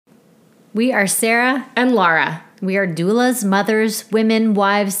We are Sarah and Laura. We are doulas, mothers, women,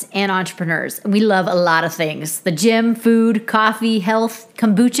 wives, and entrepreneurs. We love a lot of things: the gym, food, coffee, health,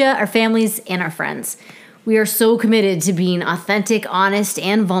 kombucha, our families, and our friends. We are so committed to being authentic, honest,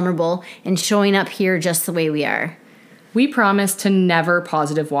 and vulnerable, and showing up here just the way we are. We promise to never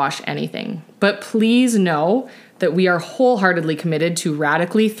positive wash anything, but please know that we are wholeheartedly committed to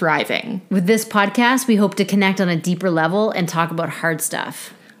radically thriving. With this podcast, we hope to connect on a deeper level and talk about hard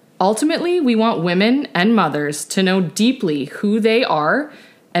stuff. Ultimately, we want women and mothers to know deeply who they are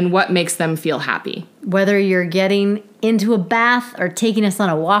and what makes them feel happy. Whether you're getting into a bath or taking us on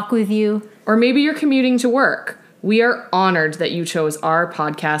a walk with you, or maybe you're commuting to work, we are honored that you chose our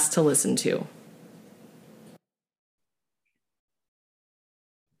podcast to listen to.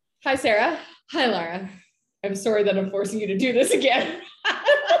 Hi, Sarah. Hi, Laura. I'm sorry that I'm forcing you to do this again.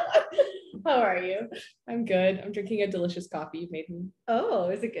 How are you? I'm good. I'm drinking a delicious coffee you've made me.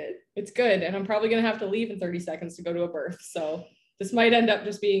 Oh, is it good? It's good. And I'm probably going to have to leave in 30 seconds to go to a birth. So this might end up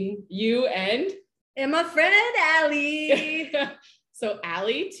just being you and my friend, Allie. So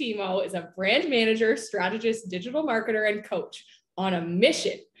Allie Timo is a brand manager, strategist, digital marketer, and coach on a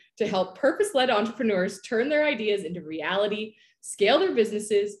mission to help purpose-led entrepreneurs turn their ideas into reality, scale their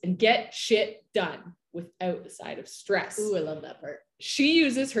businesses, and get shit done without the side of stress. Ooh, I love that part. She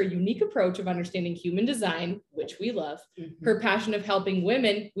uses her unique approach of understanding human design, which we love, her passion of helping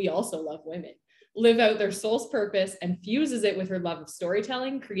women, we also love women, live out their soul's purpose, and fuses it with her love of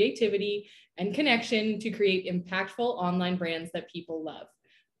storytelling, creativity, and connection to create impactful online brands that people love.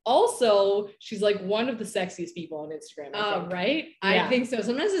 Also, she's like one of the sexiest people on Instagram. Oh, right? Yeah. I think so.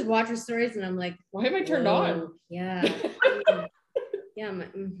 Sometimes I just watch her stories and I'm like, why am I turned on? Yeah.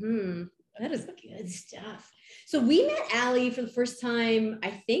 That is good stuff. So we met Allie for the first time,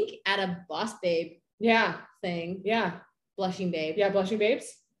 I think, at a Boss Babe thing. Yeah. Blushing Babe. Yeah, Blushing Babes.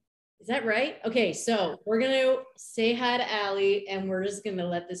 Is that right? Okay, so we're going to say hi to Allie and we're just going to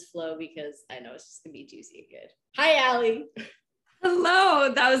let this flow because I know it's just going to be juicy and good. Hi, Allie.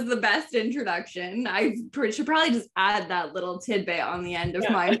 Hello. That was the best introduction. I should probably just add that little tidbit on the end of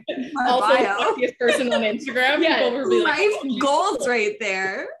my also bio. Also, the sexiest person on Instagram. Yeah, life goals right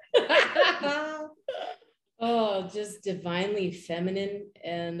there. Oh, just divinely feminine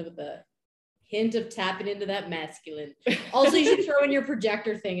and with a hint of tapping into that masculine. Also, you should throw in your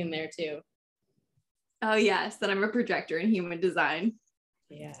projector thing in there too. Oh yes, that I'm a projector in human design.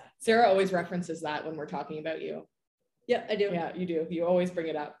 Yeah. Sarah always references that when we're talking about you. Yeah, I do. Yeah, you do. You always bring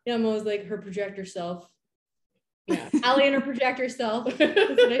it up. Yeah, I'm always like her projector self. Yeah. Allie and her projector self. That's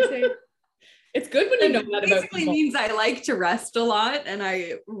what I say. It's good when you know that about basically people. Means I like to rest a lot and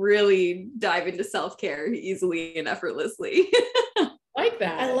I really dive into self-care easily and effortlessly. Like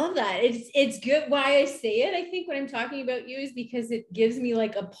that. I love that. It's good. Why I say it, I think, when I'm talking about you is because it gives me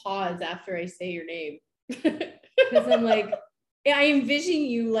like a pause after I say your name. Because I'm like, I envision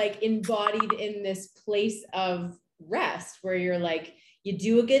you like embodied in this place of rest where you're like, you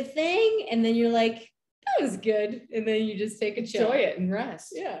do a good thing and then you're like, that was good. And then you just take a chill. Enjoy it and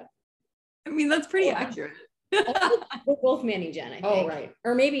rest. Yeah. I mean, that's pretty accurate. We're both Manny Jen, I think. Oh, right.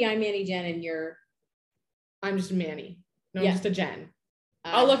 Or maybe I'm Manny Jen and you're... I'm just Manny. No, Yeah. I'm just a Jen.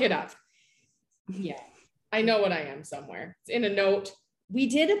 I'll look it up. Yeah. I know what I am somewhere. It's in a note. We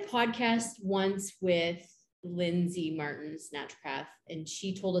did a podcast once with Lindsay Martin's naturopath, and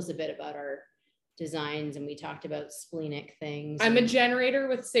she told us a bit about our designs, and we talked about splenic things. I'm a generator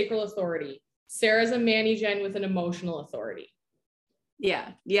with sacral authority. Sarah's a Manny Jen with an emotional authority.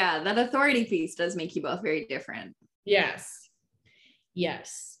 Yeah, that authority piece does make you both very different. Yes.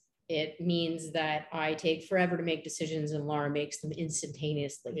 It means that I take forever to make decisions and Laura makes them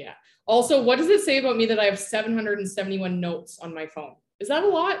instantaneously. Yeah. Also, what does it say about me that I have 771 notes on my phone? Is that a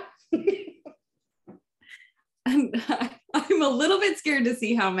lot? And I'm a little bit scared to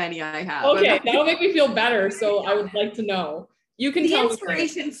see how many I have. Okay, that'll make me feel better. So I would like to know. You can the tell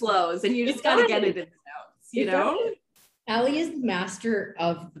inspiration flows and you just got to get it in the notes, you know? Allie is the master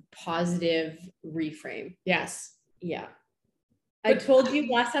of the positive reframe. Yes. Yeah. I told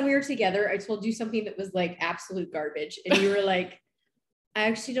you last time we were together, I told you something that was like absolute garbage. And you were like, I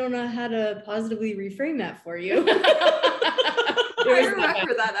actually don't know how to positively reframe that for you. I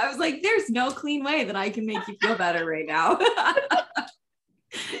remember that. I was like, there's no clean way that I can make you feel better right now.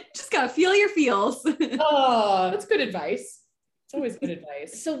 Just gotta feel your feels. Oh, that's good advice. It's always good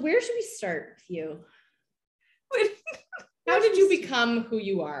advice. So where should we start with you? How did you become who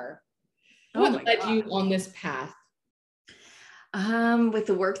you are? What led you on this path? With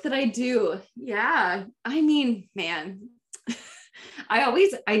the work that I do. Yeah. I mean, man,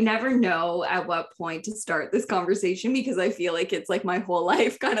 I never know at what point to start this conversation because I feel like it's like my whole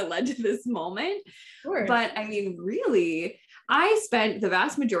life kind of led to this moment. Sure. But I mean, really, I spent the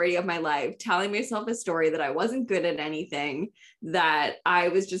vast majority of my life telling myself a story that I wasn't good at anything, that I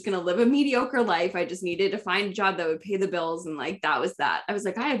was just going to live a mediocre life. I just needed to find a job that would pay the bills. And like, that was that. I was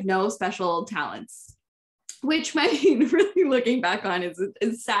like, I have no special talents, which I mean, really looking back on is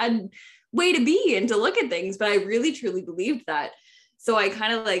a sad way to be and to look at things. But I really, truly believed that. So I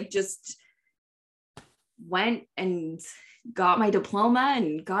kind of like just went and got my diploma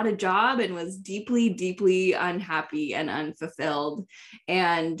and got a job and was deeply, deeply unhappy and unfulfilled.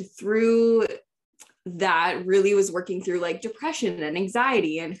 And through that really was working through like depression and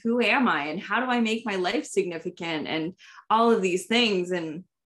anxiety and who am I and how do I make my life significant and all of these things. And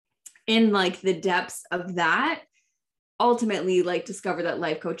in like the depths of that, ultimately like discovered that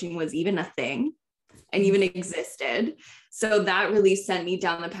life coaching was even a thing and even existed. So that really sent me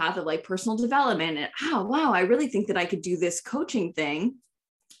down the path of like personal development and oh, wow, I really think that I could do this coaching thing.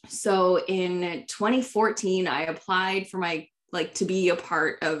 So in 2014, I applied for my like to be a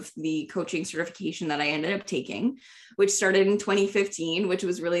part of the coaching certification that I ended up taking, which started in 2015, which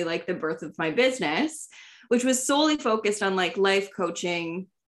was really like the birth of my business, which was solely focused on like life coaching,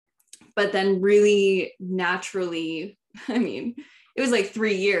 but then really naturally, I mean, it was like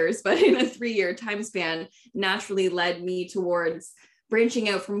 3 years, but in a 3-year time span, naturally led me towards branching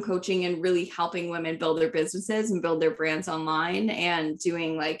out from coaching and really helping women build their businesses and build their brands online and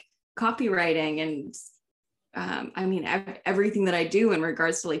doing like copywriting and I mean, everything that I do in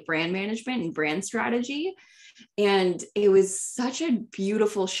regards to like brand management and brand strategy. And it was such a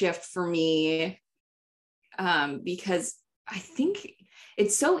beautiful shift for me because I think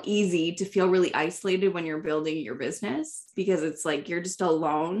it's so easy to feel really isolated when you're building your business because it's like you're just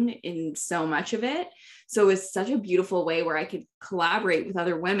alone in so much of it. So it's such a beautiful way where I could collaborate with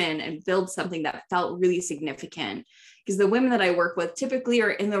other women and build something that felt really significant. Because the women that I work with typically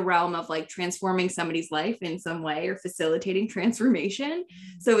are in the realm of like transforming somebody's life in some way or facilitating transformation.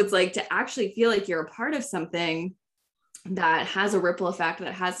 So it's like to actually feel like you're a part of something that has a ripple effect,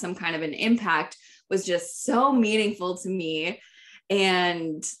 that has some kind of an impact was just so meaningful to me.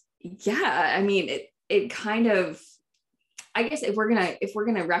 And yeah, I mean, it kind of, I guess if we're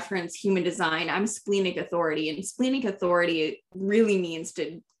gonna reference human design, I'm splenic authority, and splenic authority really means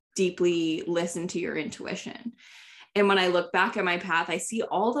to deeply listen to your intuition. And when I look back at my path, I see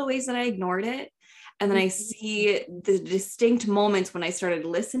all the ways that I ignored it. And then I see the distinct moments when I started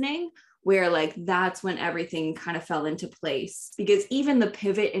listening, where like, that's when everything kind of fell into place. Because even the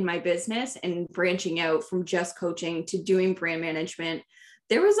pivot in my business and branching out from just coaching to doing brand management,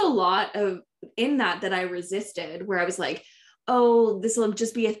 there was a lot of in that I resisted, where I was like, oh, this will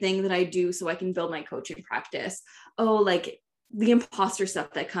just be a thing that I do so I can build my coaching practice. Oh, like the imposter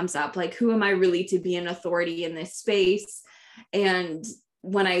stuff that comes up, like, who am I really to be an authority in this space? And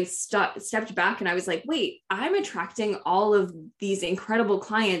when I stepped back and I was like, wait, I'm attracting all of these incredible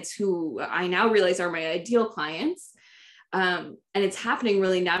clients who I now realize are my ideal clients. And it's happening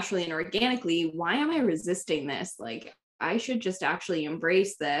really naturally and organically. Why am I resisting this? Like, I should just actually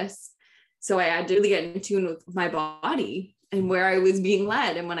embrace this. So I had to really get in tune with my body and where I was being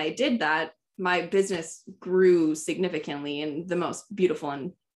led. And when I did that, my business grew significantly in the most beautiful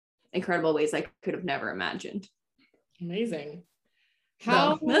and incredible ways I could have never imagined. Amazing.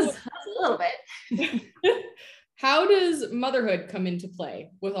 That's a little bit. How does motherhood come into play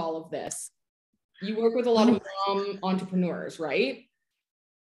with all of this? You work with a lot of mom entrepreneurs, right?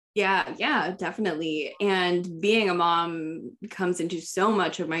 Yeah, definitely. And being a mom comes into so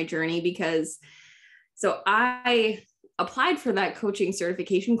much of my journey because so I applied for that coaching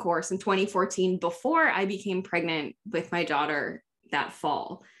certification course in 2014 before I became pregnant with my daughter that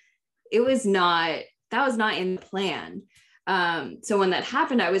fall. That was not in the plan. So when that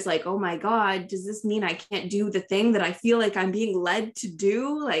happened, I was like, oh my God, does this mean I can't do the thing that I feel like I'm being led to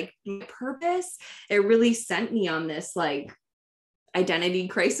do? Like my purpose? It really sent me on this like identity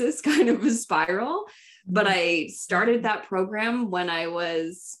crisis kind of a spiral. But I started that program when I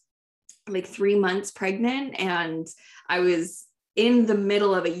was like 3 months pregnant, and I was in the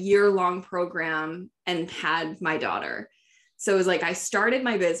middle of a year-long program and had my daughter. So it was like I started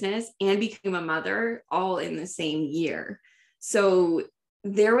my business and became a mother all in the same year. So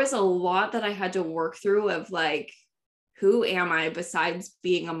there was a lot that I had to work through of like, who am I besides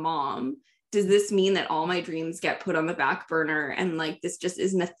being a mom? Does this mean that all my dreams get put on the back burner and like this just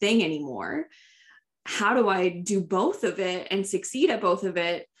isn't a thing anymore? How do I do both of it and succeed at both of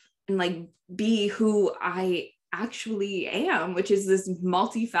it and like be who I actually am, which is this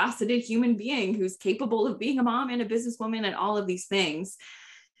multifaceted human being who's capable of being a mom and a businesswoman and all of these things.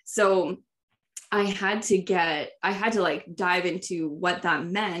 So I had to like dive into what that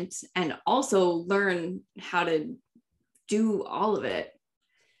meant and also learn how to do all of it.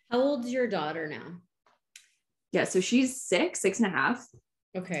 How old's your daughter now? Yeah, so she's 6.5.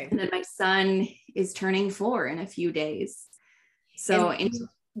 Okay. And then my son is turning 4 in a few days. So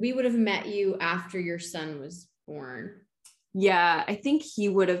we would have met you after your son was born. Yeah, I think he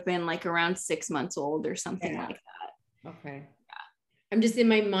would have been like around 6 months old or something like that. Okay. I'm just in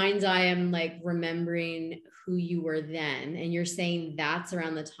my mind's eye, I'm like remembering who you were then. And you're saying that's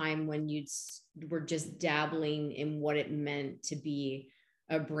around the time when you were just dabbling in what it meant to be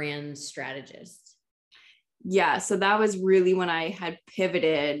a brand strategist. Yeah. So that was really when I had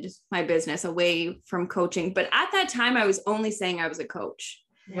pivoted my business away from coaching. But at that time, I was only saying I was a coach.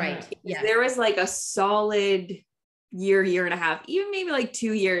 Right. Yeah. There was like a solid year and a half, even maybe like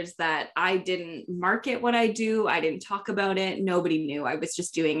 2 years that I didn't market what I do. I didn't talk about it. Nobody knew. I was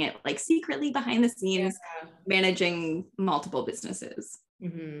just doing it like secretly behind the scenes, managing multiple businesses.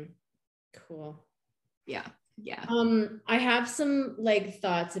 Mm-hmm. Cool. Yeah. Yeah. I have some like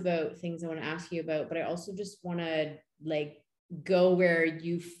thoughts about things I want to ask you about, but I also just want to like go where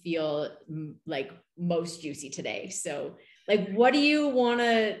you feel like most juicy today. So like, what do you want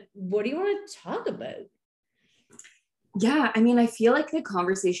to talk about? Yeah, I mean, I feel like the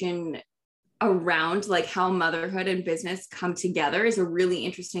conversation around like how motherhood and business come together is a really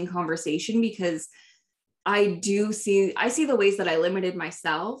interesting conversation because I see the ways that I limited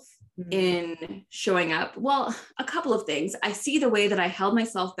myself in showing up. Well, a couple of things. I see the way that I held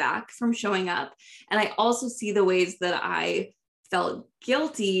myself back from showing up. And I also see the ways that I felt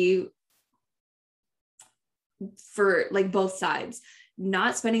guilty for like both sides,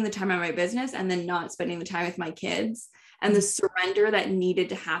 not spending the time on my business and then not spending the time with my kids, and the surrender that needed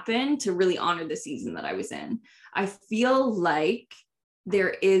to happen to really honor the season that I was in. I feel like there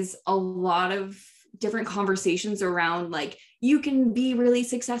is a lot of different conversations around like, you can be really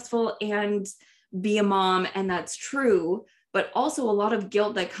successful and be a mom, and that's true, but also a lot of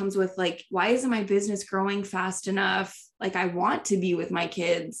guilt that comes with like, why isn't my business growing fast enough? Like, I want to be with my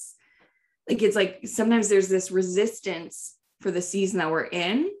kids. Like, it's like, sometimes there's this resistance for the season that we're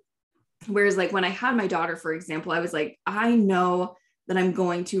in. Whereas like when I had my daughter, for example, I was like, I know that I'm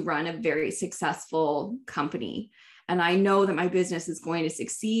going to run a very successful company, and I know that my business is going to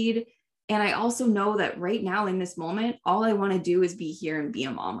succeed. And I also know that right now in this moment, all I want to do is be here and be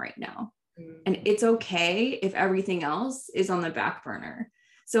a mom right now. And it's okay if everything else is on the back burner.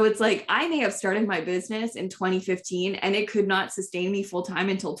 So it's like, I may have started my business in 2015 and it could not sustain me full time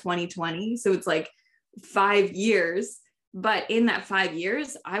until 2020. So it's like 5 years. But in that 5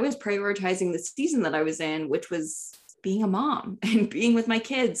 years, I was prioritizing the season that I was in, which was being a mom and being with my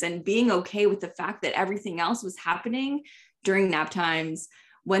kids and being okay with the fact that everything else was happening during nap times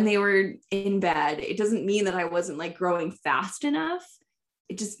when they were in bed. It doesn't mean that I wasn't like growing fast enough.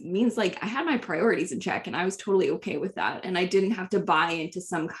 It just means like I had my priorities in check and I was totally okay with that. And I didn't have to buy into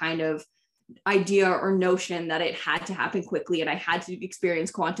some kind of idea or notion that it had to happen quickly and I had to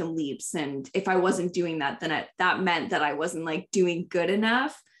experience quantum leaps. And if I wasn't doing that, then that meant that I wasn't like doing good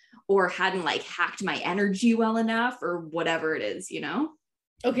enough or hadn't like hacked my energy well enough or whatever it is, you know?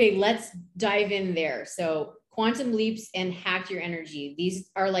 Okay, let's dive in there. So quantum leaps and hack your energy. These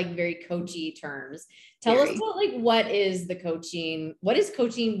are like very coachy terms. Tell us about like, what is coaching? What is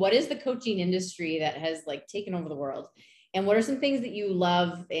the coaching industry that has like taken over the world? And what are some things that you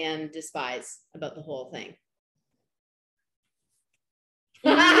love and despise about the whole thing?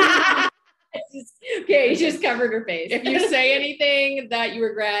 Okay, you just covered her face. If you say anything that you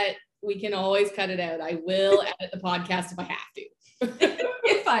regret, we can always cut it out. I will edit the podcast if I have to.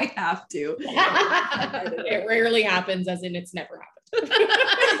 If I have to. It rarely happens, as in it's never happened.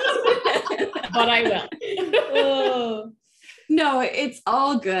 But I will. Oh. No, it's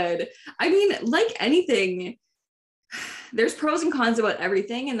all good. I mean, like anything, there's pros and cons about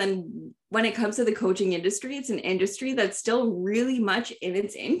everything. And then when it comes to the coaching industry, it's an industry that's still really much in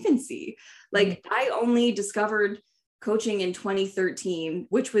its infancy. Like I only discovered coaching in 2013,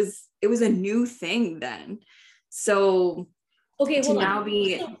 which was a new thing then. So okay, to now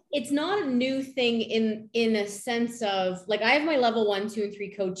be, so it's not a new thing in a sense of like, I have my level 1, 2, and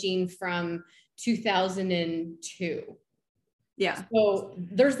 3 coaching from 2002. Yeah. So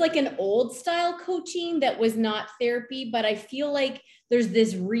there's like an old style coaching that was not therapy, but I feel like there's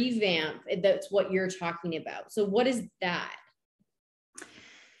this revamp that's what you're talking about. So what is that?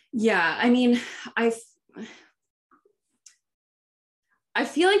 Yeah, I mean, I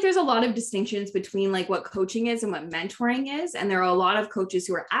feel like there's a lot of distinctions between like what coaching is and what mentoring is. And there are a lot of coaches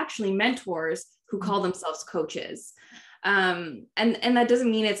who are actually mentors who call themselves coaches. And that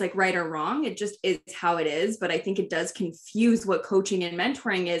doesn't mean it's like right or wrong. It just is how it is. But I think it does confuse what coaching and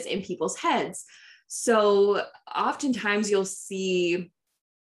mentoring is in people's heads. So oftentimes you'll see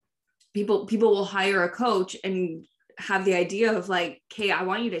people will hire a coach and have the idea of like, okay, I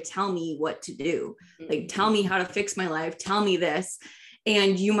want you to tell me what to do. Like, tell me how to fix my life. Tell me this.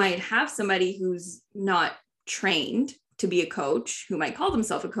 And you might have somebody who's not trained to be a coach, who might call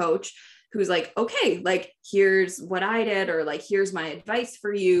themselves a coach, who's like, okay, like, here's what I did, or like, here's my advice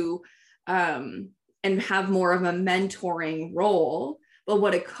for you, and have more of a mentoring role. But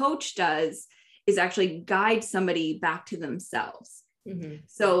what a coach does is actually guide somebody back to themselves. Mm-hmm.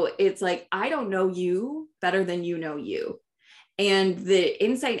 So it's like, I don't know you better than you know you. And the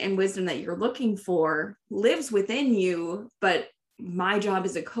insight and wisdom that you're looking for lives within you, but my job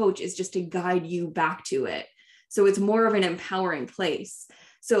as a coach is just to guide you back to it. So it's more of an empowering place.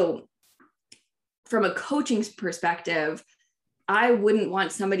 So from a coaching perspective, I wouldn't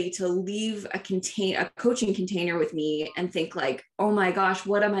want somebody to leave a coaching container with me and think like, oh my gosh,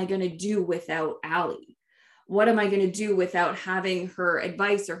 what am I going to do without Allie? What am I going to do without having her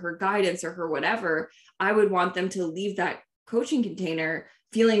advice or her guidance or her whatever? I would want them to leave that coaching container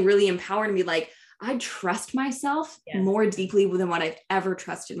feeling really empowered and be like, I trust myself more deeply than what I've ever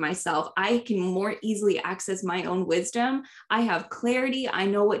trusted myself. I can more easily access my own wisdom. I have clarity. I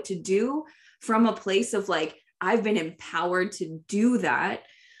know what to do from a place of like, I've been empowered to do that.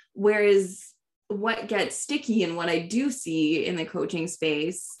 Whereas what gets sticky and what I do see in the coaching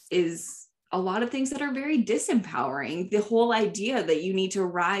space is a lot of things that are very disempowering. The whole idea that you need to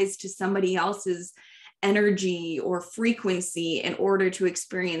rise to somebody else's energy or frequency in order to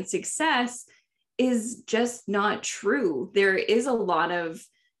experience success is just not true. There is a lot of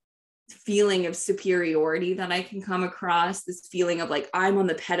feeling of superiority that I can come across, this feeling of like, I'm on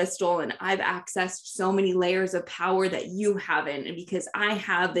the pedestal and I've accessed so many layers of power that you haven't. And because I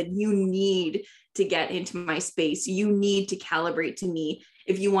have, that you need to get into my space. You need to calibrate to me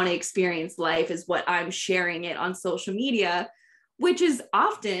if you want to experience life as what I'm sharing it on social media, which is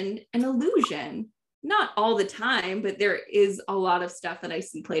often an illusion. Not all the time, but there is a lot of stuff that I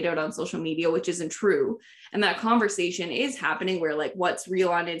see played out on social media, which isn't true. And that conversation is happening where like what's real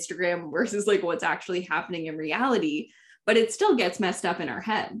on Instagram versus like what's actually happening in reality, but it still gets messed up in our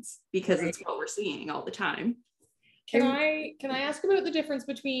heads because it's what we're seeing all the time. Can I ask about the difference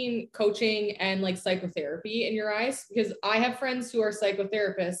between coaching and like psychotherapy in your eyes? Because I have friends who are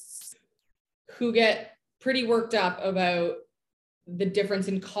psychotherapists who get pretty worked up about the difference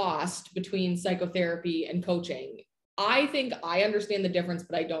in cost between psychotherapy and coaching. I think I understand the difference,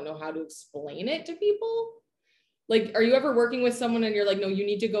 but I don't know how to explain it to people. Like, are you ever working with someone and you're like, no, you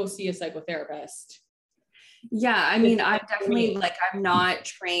need to go see a psychotherapist? Yeah. I mean, I'm definitely like, I'm not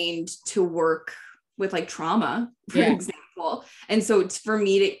trained to work with like trauma, for example. And so it's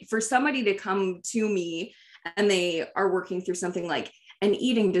for somebody to come to me and they are working through something like an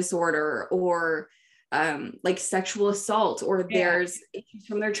eating disorder or like sexual assault, or there's issues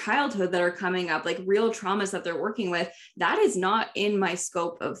from their childhood that are coming up, like real traumas that they're working with, that is not in my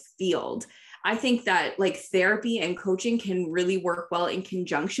scope of field. I think that like therapy and coaching can really work well in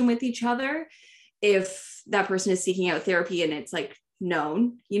conjunction with each other if that person is seeking out therapy and it's like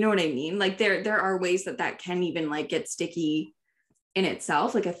known, you know what I mean? Like there are ways that can even like get sticky in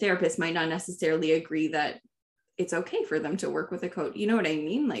itself. Like a therapist might not necessarily agree that it's okay for them to work with a coach. You know what I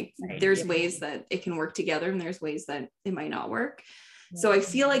mean? Like there's ways that it can work together and there's ways that it might not work. So I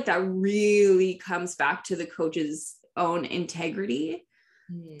feel like that really comes back to the coach's own integrity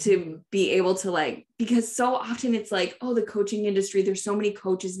to be able to like, because so often it's like, oh, the coaching industry, there's so many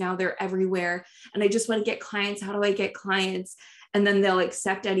coaches now, they're everywhere. And I just want to get clients. How do I get clients? And then they'll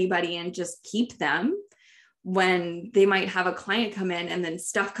accept anybody and just keep them, when they might have a client come in and then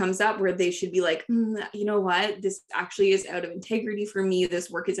stuff comes up where they should be like, you know what, this actually is out of integrity for me.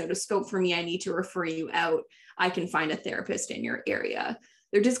 This work is out of scope for me. I need to refer you out. I can find a therapist in your area.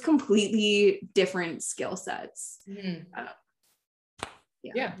 They're just completely different skill sets.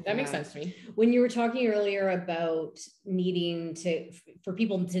 Yeah, that makes sense to me. When you were talking earlier about for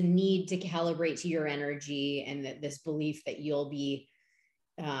people to need to calibrate to your energy and that this belief that you'll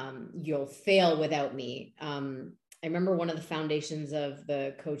fail without me. I remember one of the foundations of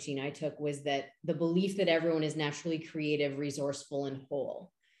the coaching I took was that the belief that everyone is naturally creative, resourceful, and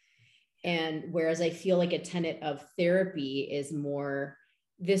whole. And whereas I feel like a tenet of therapy is more,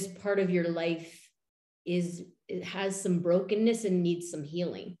 this part of your life it has some brokenness and needs some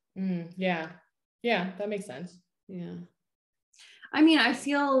healing. Yeah, that makes sense. Yeah. I mean, I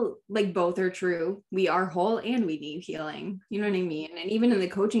feel like both are true. We are whole and we need healing. You know what I mean? And even in the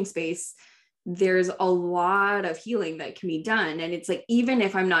coaching space, there's a lot of healing that can be done. And it's like, even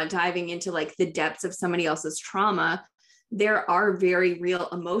if I'm not diving into like the depths of somebody else's trauma, there are very real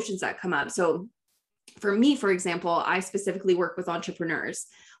emotions that come up. So for me, for example, I specifically work with entrepreneurs,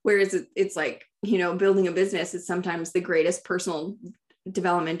 whereas it's like, you know, building a business is sometimes the greatest personal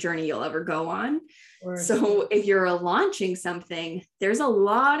development journey you'll ever go on. So if you're launching something, there's a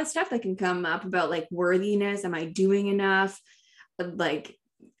lot of stuff that can come up about like worthiness. Am I doing enough? Like,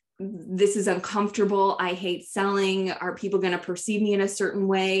 this is uncomfortable. I hate selling. Are people going to perceive me in a certain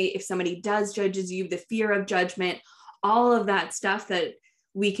way? If somebody does judges you, the fear of judgment, all of that stuff that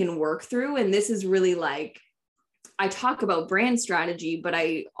we can work through. And this is really like, I talk about brand strategy, but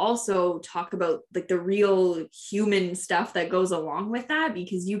I also talk about like the real human stuff that goes along with that,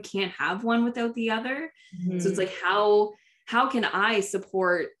 because you can't have one without the other. Mm-hmm. So it's like, how can I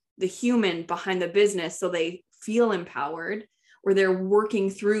support the human behind the business so they feel empowered, or they're working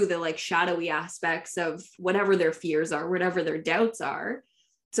through the like shadowy aspects of whatever their fears are, whatever their doubts are.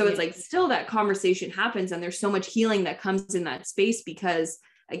 So it's like still that conversation happens, and there's so much healing that comes in that space, because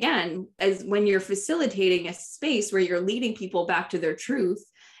again, as when you're facilitating a space where you're leading people back to their truth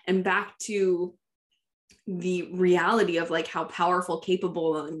and back to the reality of like how powerful,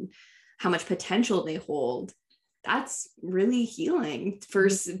 capable, and how much potential they hold, that's really healing.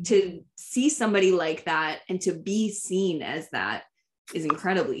 First, to see somebody like that and to be seen as that is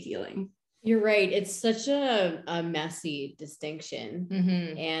incredibly healing. You're right. It's such a messy distinction.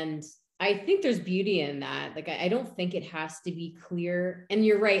 Mm-hmm. And I think there's beauty in that. Like, I don't think it has to be clear. And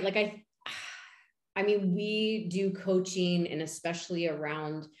you're right. Like, I mean, we do coaching, and especially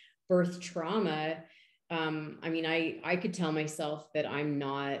around birth trauma. I mean, I could tell myself that I'm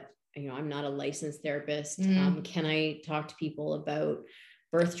not a licensed therapist. Mm. Can I talk to people about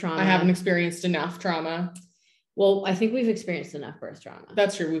birth trauma? I haven't experienced enough trauma. Well, I think we've experienced enough birth trauma.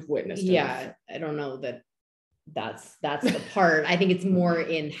 That's true. We've witnessed enough. I don't know that that's the part. I think it's more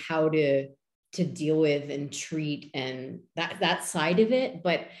in how to deal with and treat and that side of it.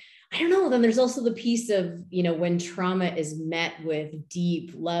 But I don't know. Then there's also the piece of, you know, when trauma is met with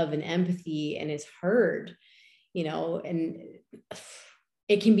deep love and empathy and is heard, you know, and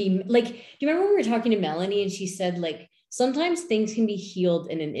it can be like, do you remember when we were talking to Melanie and she said, like, sometimes things can be healed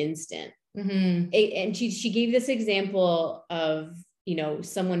in an instant. Mm-hmm. And she gave this example of, you know,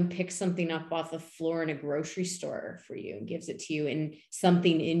 someone picks something up off the floor in a grocery store for you and gives it to you, and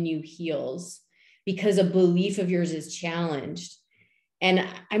something in you heals because a belief of yours is challenged. And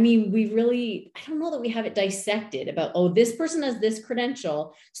I mean, I don't know that we have it dissected about, oh, this person has this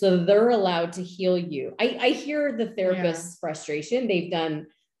credential, so they're allowed to heal you. I hear the therapist's frustration. They've done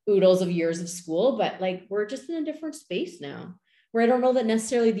oodles of years of school, but like, we're just in a different space now, where I don't know that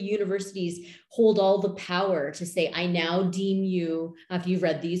necessarily the universities hold all the power to say, I now deem you, after you've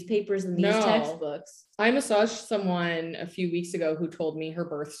read these papers and these textbooks. I massaged someone a few weeks ago who told me her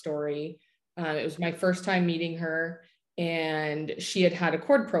birth story. It was my first time meeting her, and she had a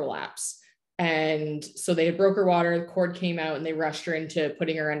cord prolapse. And so they had broke her water, the cord came out, and they rushed her into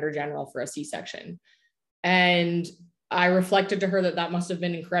putting her under general for a C-section. And I reflected to her that must have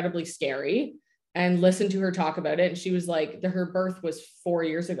been incredibly scary, and listened to her talk about it. And she was like, her birth was 4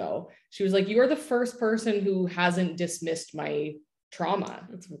 years ago. She was like, you are the first person who hasn't dismissed my trauma.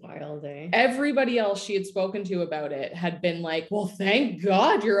 That's wild, eh? Everybody else she had spoken to about it had been like, well, thank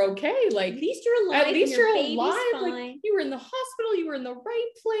God you're okay. Like, at least you're alive. At least you're alive. Like, you were in the hospital, you were in the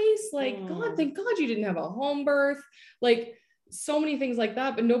right place. Like, God, thank God you didn't have a home birth. Like, so many things like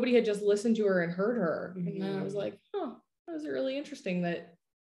that, but nobody had just listened to her and heard her. Mm-hmm. And then I was like, that was really interesting that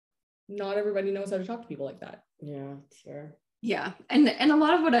not everybody knows how to talk to people like that. Yeah, sure. Yeah. And a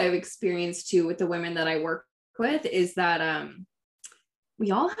lot of what I've experienced too with the women that I work with is that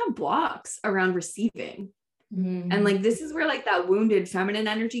we all have blocks around receiving. Mm-hmm. And like, this is where like that wounded feminine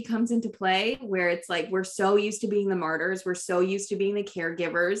energy comes into play, where it's like, we're so used to being the martyrs. We're so used to being the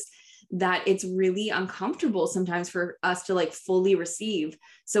caregivers that it's really uncomfortable sometimes for us to like fully receive.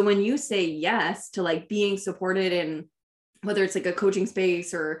 So when you say yes to like being supported in, whether it's like a coaching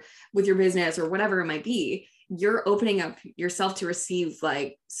space or with your business or whatever it might be, you're opening up yourself to receive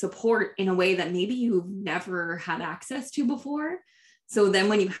like support in a way that maybe you've never had access to before. So then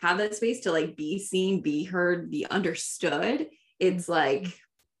when you have that space to like be seen, be heard, be understood, it's like,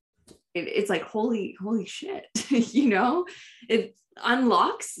 it's like, holy shit, you know, it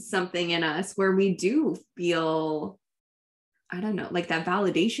unlocks something in us where we do feel, I don't know, like that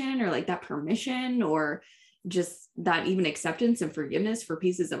validation or like that permission or just that even acceptance and forgiveness for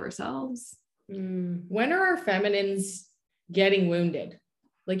pieces of ourselves. When are our feminines getting wounded.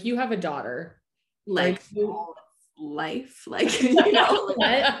 Like you have a daughter. Like all of life. Like, you know.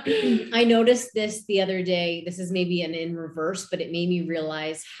 But I noticed this the other day. This is maybe an in reverse, but it made me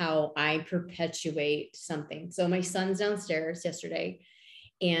realize how I perpetuate something. So my son's downstairs yesterday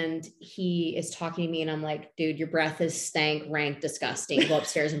and he is talking to me and I'm like, dude, your breath is stank, rank, disgusting. Go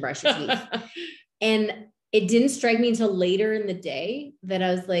upstairs and brush your teeth. And it didn't strike me until later in the day that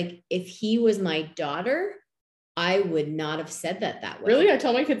I was like, if he was my daughter, I would not have said that way. Really? I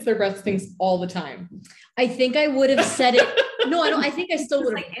tell my kids their breath stinks all the time. I think I would have said it. No, I don't. I think I still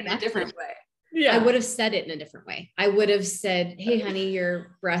would have in a different way. Yeah. I would have said it in a different way. I would have said, hey, honey,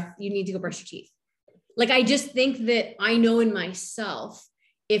 your breath, you need to go brush your teeth. Like, I just think that I know in myself,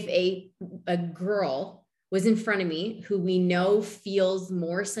 if a girl was in front of me who we know feels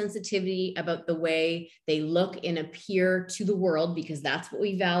more sensitivity about the way they look and appear to the world, because that's what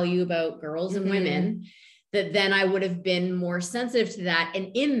we value about girls and women, that then I would have been more sensitive to that.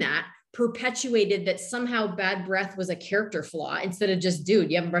 And in that perpetuated that somehow bad breath was a character flaw instead of just,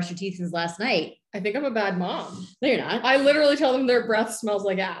 dude, you haven't brushed your teeth since last night. I think I'm a bad mom. No, you're not. I literally tell them their breath smells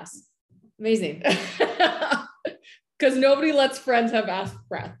like ass. Amazing. Because nobody lets friends have ass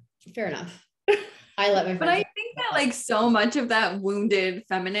breath. Fair enough. I let my friends. But I think that like so much of that wounded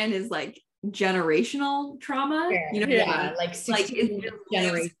feminine is like generational trauma. Fair. You know, Yeah, like it just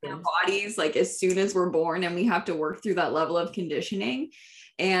lives in our bodies like as soon as we're born, and we have to work through that level of conditioning.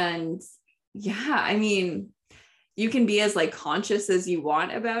 And yeah, I mean, you can be as like conscious as you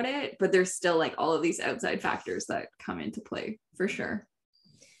want about it, but there's still like all of these outside factors that come into play for sure.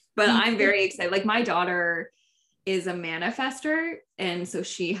 But I'm very excited. Like my daughter is a manifester, and so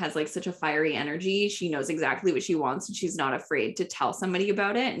she has like such a fiery energy. She knows exactly what she wants and she's not afraid to tell somebody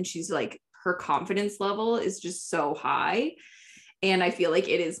about it. And she's like, her confidence level is just so high. And I feel like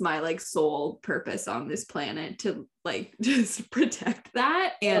it is my like sole purpose on this planet to like just protect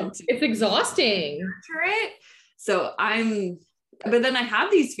that. And it's exhausting. Nurture it. So but then I have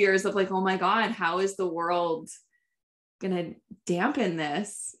these fears of like, oh my God, how is the world gonna dampen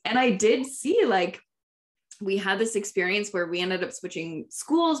this? And I did see like, we had this experience where we ended up switching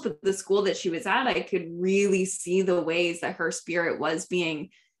schools, but the school that she was at, I could really see the ways that her spirit was being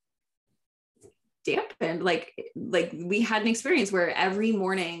dampened. Like we had an experience where every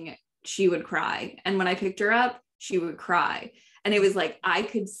morning she would cry. And when I picked her up, she would cry. And it was like, I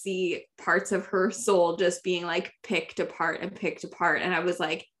could see parts of her soul just being like picked apart. And I was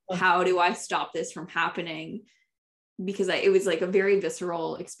like, how do I stop this from happening? Because it was like a very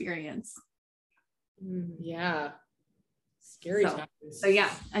visceral experience. Yeah. Scary times. So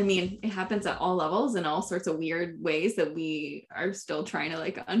yeah, I mean, it happens at all levels and all sorts of weird ways that we are still trying to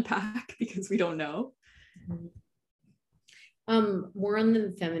like unpack because we don't know. More on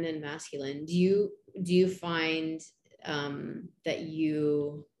the feminine, masculine. Do you find that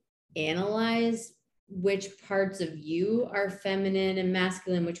you analyze which parts of you are feminine and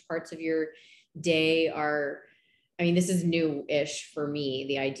masculine, which parts of your day are, I mean, this is new-ish for me,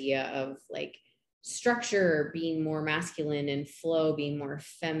 the idea of like structure being more masculine and flow being more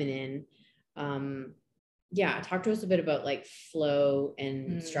feminine. Yeah, talk to us a bit about like flow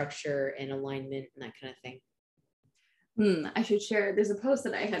and structure and alignment and that kind of thing. I should share, there's a post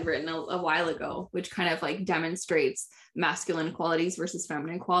that I had written a while ago, which kind of like demonstrates masculine qualities versus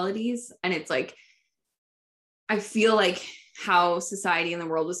feminine qualities. And it's like, I feel like how society and the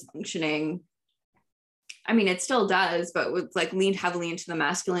world was functioning, I mean, it still does, but with like leaned heavily into the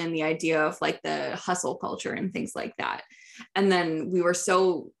masculine, the idea of like the hustle culture and things like that. And then we were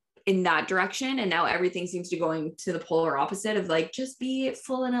so in that direction. And now everything seems to be going to the polar opposite of like, just be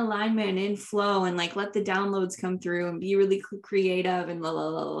full in alignment and flow and like, let the downloads come through and be really creative and la, la,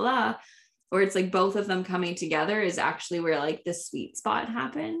 la, la, la. Or it's like both of them coming together is actually where like the sweet spot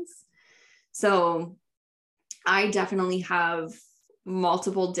happens. So I definitely have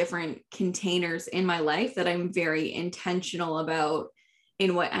multiple different containers in my life that I'm very intentional about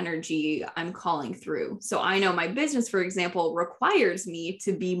in what energy I'm calling through. So I know my business, for example, requires me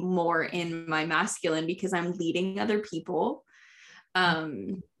to be more in my masculine because I'm leading other people.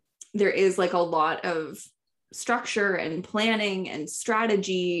 There is like a lot of structure and planning and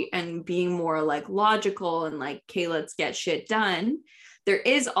strategy and being more like logical and like, okay, let's get shit done. There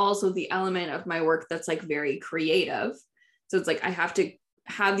is also the element of my work that's like very creative. So it's like, I have to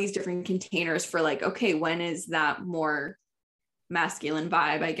have these different containers for like, okay, when is that more masculine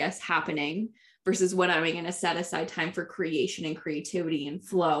vibe, I guess, happening versus when am I going to set aside time for creation and creativity and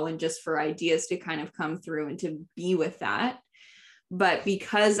flow and just for ideas to kind of come through and to be with that. But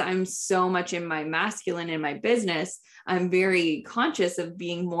because I'm so much in my masculine in my business, I'm very conscious of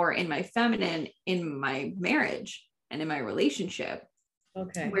being more in my feminine in my marriage. and in my relationship.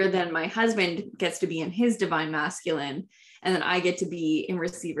 Okay. Where then my husband gets to be in his divine masculine, and then I get to be in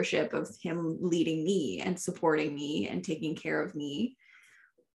receivership of him leading me and supporting me and taking care of me,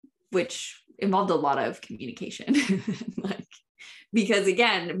 which involved a lot of communication. Like, because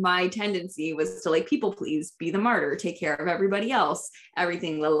again, my tendency was to like people please, be the martyr, take care of everybody else,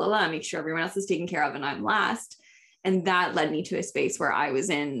 everything, make sure everyone else is taken care of and I'm last. And that led me to a space where I was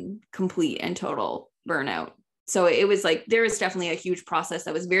in complete and total burnout. So it was like, there was definitely a huge process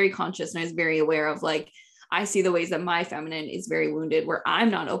that was very conscious, and I was very aware of like, I see the ways that my feminine is very wounded, where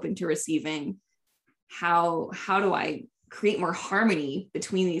I'm not open to receiving. How do I create more harmony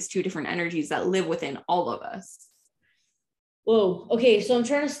between these two different energies that live within all of us? Whoa. Okay. So I'm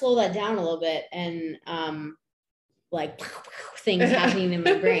trying to slow that down a little bit, and like things happening in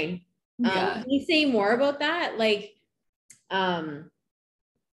my brain. Can you say more about that? Like,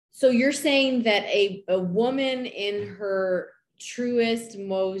 so you're saying that a woman in her truest,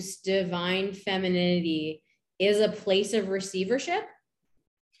 most divine femininity is a place of receivership?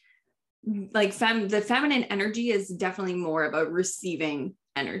 Like the feminine energy is definitely more about receiving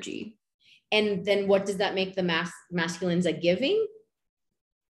energy. And then what does that make the masculines a giving?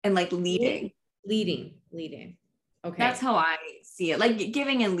 And like leading. Leading. Okay. That's how I see it. Like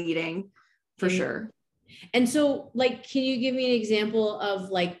giving and leading for sure. And so like, can you give me an example of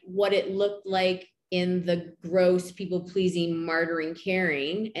like what it looked like in the gross people pleasing, martyring,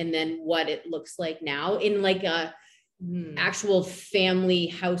 caring, and then what it looks like now in like a actual family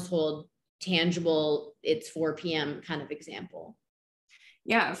household, tangible, it's 4 p.m. kind of example?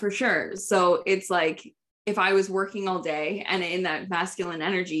 Yeah, for sure. So it's like, if I was working all day and in that masculine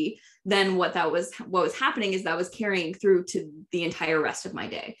energy, then what was happening is that was carrying through to the entire rest of my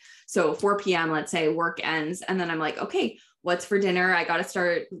day. So 4 p.m., let's say work ends. And then I'm like, okay, what's for dinner? I got to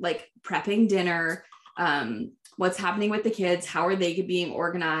start like prepping dinner. What's happening with the kids? How are they being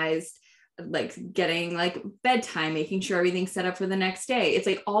organized? Like getting like bedtime, making sure everything's set up for the next day. It's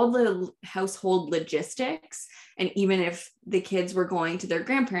like all the household logistics. And even if the kids were going to their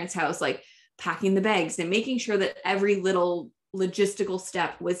grandparents' house, like packing the bags and making sure that every little logistical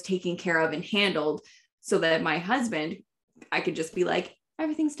step was taken care of and handled, so that my husband, I could just be like,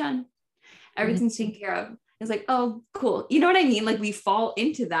 everything's done. Everything's taken care of. It's like, oh, cool. You know what I mean? Like we fall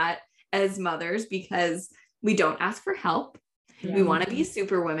into that as mothers because we don't ask for help. Yeah. We want to be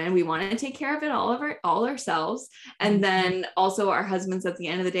super women. We want to take care of it all ourselves. And then also our husbands at the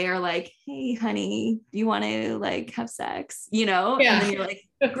end of the day are like, hey, honey, do you want to like have sex? You know? Yeah. And then you're like,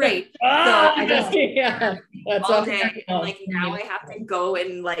 great. So I just that's all day. And like now I have to go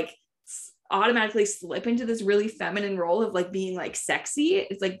and like automatically slip into this really feminine role of like being like sexy.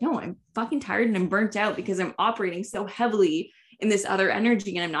 It's like, no, I'm fucking tired and I'm burnt out because I'm operating so heavily in this other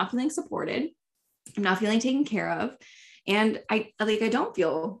energy and I'm not feeling supported. I'm not feeling taken care of. And I don't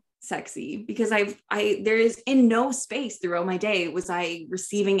feel sexy because there is in no space throughout my day was I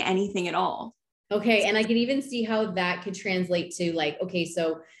receiving anything at all. Okay. And I can even see how that could translate to like, okay,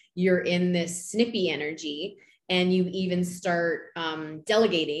 so you're in this snippy energy and you even start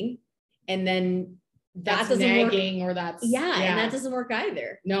delegating, and then that doesn't nagging work. Or that's and that doesn't work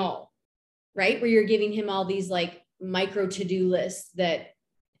either. No. Right. Where you're giving him all these like micro to-do lists that,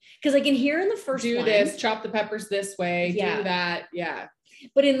 because I can hear in the first do one, this, chop the peppers this way, do that. Yeah.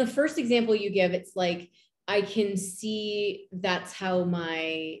 But in the first example you give, it's like, I can see that's how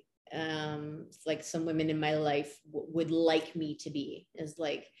my, like some women in my life would like me to be, is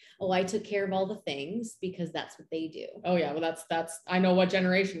like, oh, I took care of all the things because that's what they do. Oh yeah. Well, that's, I know what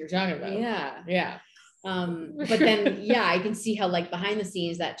generation you're talking about. Yeah. Yeah. But then, I can see how like behind the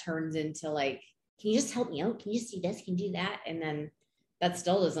scenes that turns into like, can you just help me out? Can you just do this? Can you do that? And then that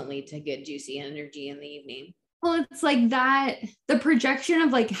still doesn't lead to good, juicy energy in the evening. Well, it's like that, the projection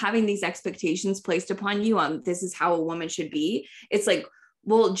of like having these expectations placed upon you on this is how a woman should be. It's like,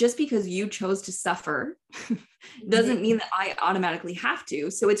 well, just because you chose to suffer doesn't mean that I automatically have to.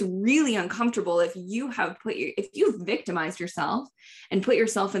 So it's really uncomfortable if you've victimized yourself and put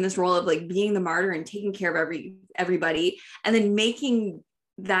yourself in this role of like being the martyr and taking care of everybody, and then making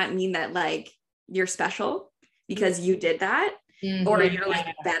that mean that like you're special because you did that. Mm-hmm. Or you're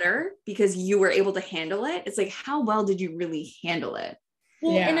like better because you were able to handle it. It's like, how well did you really handle it?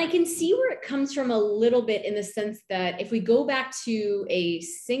 Well, and I can see where it comes from a little bit in the sense that if we go back to a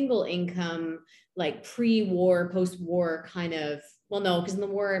single income, like pre-war, post-war kind of, well, no, because in the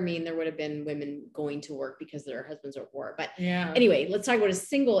war, I mean, there would have been women going to work because their husbands were at war. But anyway, let's talk about a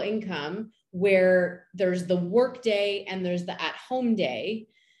single income where there's the work day and there's the at-home day.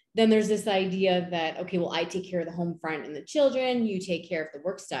 Then there's this idea that, okay, well, I take care of the home front and the children, you take care of the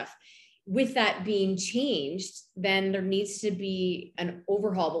work stuff. with that being changed, then there needs to be an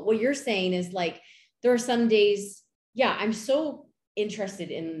overhaul. But what you're saying is like, there are some days, yeah, I'm so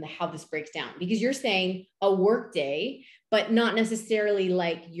interested in how this breaks down, because you're saying a work day, but not necessarily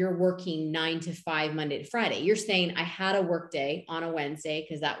like you're working 9 to 5 Monday to Friday. You're saying I had a work day on a Wednesday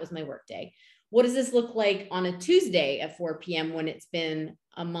because that was my work day. What does this look like on a Tuesday at 4 p.m. when it's been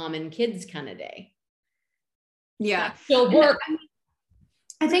a mom and kids kind of day? Yeah. Still work.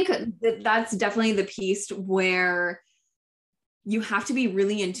 I think that's definitely the piece where you have to be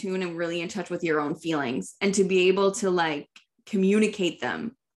really in tune and really in touch with your own feelings and to be able to like communicate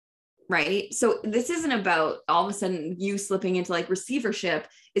them. Right. So this isn't about all of a sudden you slipping into like receivership.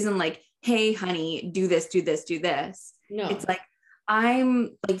 Isn't like, hey, honey, do this, do this, do this. No, it's like,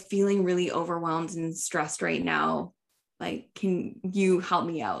 I'm like feeling really overwhelmed and stressed right now. Like, can you help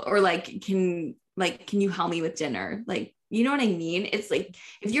me out? Or like, can you help me with dinner? Like, you know what I mean? It's like,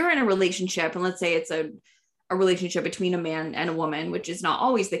 if you're in a relationship and let's say it's a relationship between a man and a woman, which is not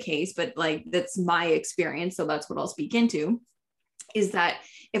always the case, but like, that's my experience. So that's what I'll speak into, is that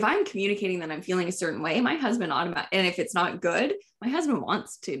if I'm communicating that I'm feeling a certain way, my husband and if it's not good, my husband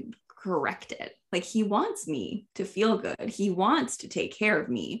wants to correct it. Like he wants me to feel good. He wants to take care of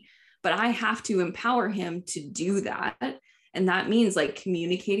me, but I have to empower him to do that. And that means like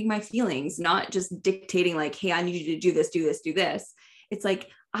communicating my feelings, not just dictating like, hey, I need you to do this, do this, do this. It's like,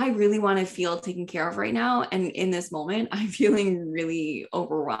 I really want to feel taken care of right now. And in this moment, I'm feeling really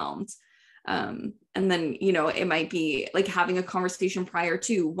overwhelmed. And then, you know, it might be like having a conversation prior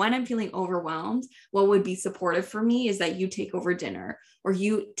to when I'm feeling overwhelmed. What would be supportive for me is that you take over dinner, or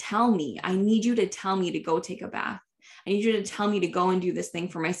you tell me, I need you to tell me to go take a bath. I need you to tell me to go and do this thing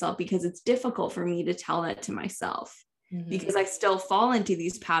for myself, because it's difficult for me to tell that to myself. Mm-hmm. Because I still fall into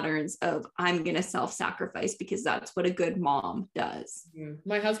these patterns of I'm going to self-sacrifice because that's what a good mom does.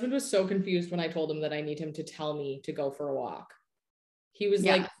 My husband was so confused when I told him that I need him to tell me to go for a walk. He was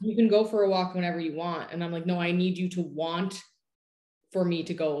like, you can go for a walk whenever you want. And I'm like, no, I need you to want for me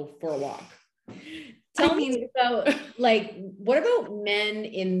to go for a walk. Tell me about like, what about men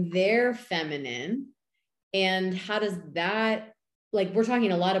in their feminine, and how does that, like, we're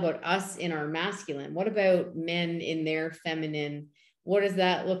talking a lot about us in our masculine. What about men in their feminine? What does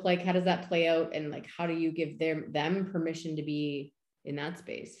that look like? How does that play out? And like, how do you give them permission to be in that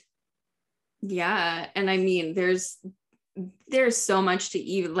space? Yeah. And I mean, there's so much to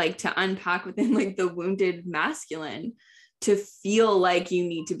even like to unpack within like the wounded masculine, to feel like you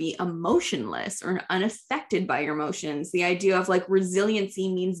need to be emotionless or unaffected by your emotions. The idea of like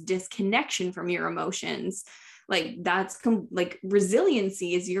resiliency means disconnection from your emotions. Like that's like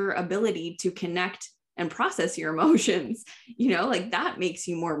resiliency is your ability to connect and process your emotions, you know, like that makes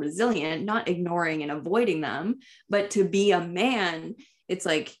you more resilient, not ignoring and avoiding them. But to be a man, it's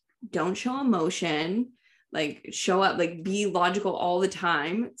like, don't show emotion, like show up, like be logical all the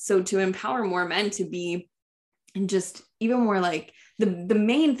time. So to empower more men to be, and just even more like the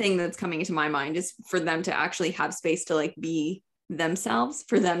main thing that's coming into my mind is for them to actually have space to like be themselves,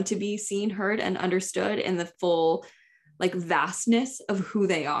 for them to be seen, heard, and understood in the full like vastness of who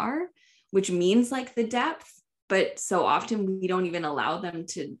they are, which means like the depth. But so often we don't even allow them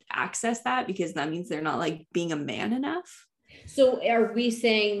to access that, because that means they're not like being a man enough. So are we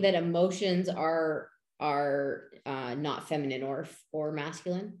saying that emotions are not feminine or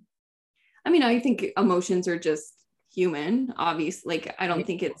masculine? I mean, I think emotions are just human, obviously. Like, I don't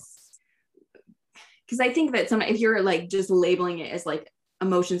think it's, because I think that if you're like just labeling it as like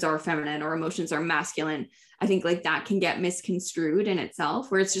emotions are feminine or emotions are masculine, I think like that can get misconstrued in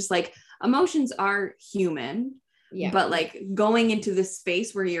itself, where it's just like emotions are human. Yeah. But like going into the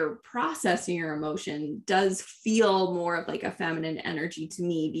space where you're processing your emotion does feel more of like a feminine energy to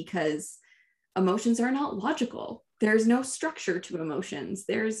me, because emotions are not logical. There's no structure to emotions.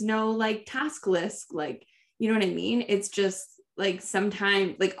 There's no like task list, like, you know what I mean? It's just like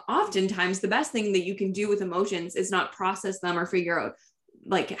sometimes, like oftentimes the best thing that you can do with emotions is not process them or figure out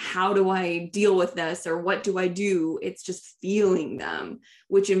like, how do I deal with this or what do I do? It's just feeling them,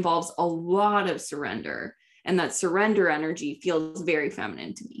 which involves a lot of surrender. And that surrender energy feels very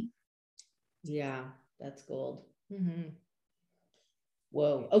feminine to me. Yeah, that's gold. Mm-hmm.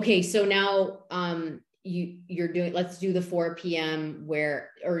 Whoa. Okay. So now, you're doing, let's do the 4 p.m. or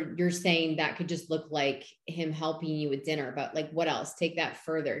you're saying that could just look like him helping you with dinner, but like, what else? Take that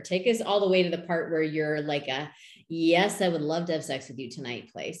further. Take us all the way to the part where you're like yes, I would love to have sex with you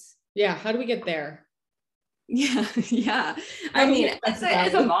tonight place. Yeah. How do we get there? Yeah. Yeah. I mean, as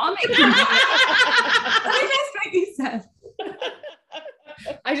a mom, it can be, that's what you said.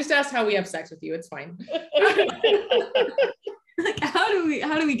 I just asked how we have sex with you. It's fine. Like, how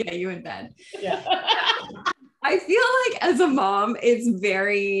how do we get you in bed? Yeah. I feel like as a mom, it's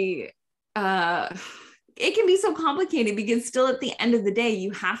very it can be so complicated because still at the end of the day,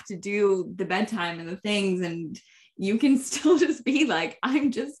 you have to do the bedtime and the things, and you can still just be like,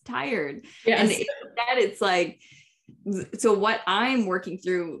 I'm just tired. Yes. And instead it's like, so what I'm working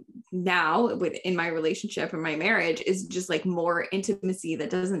through now within my relationship and my marriage is just like more intimacy that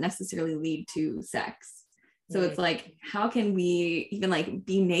doesn't necessarily lead to sex. So it's like, how can we even like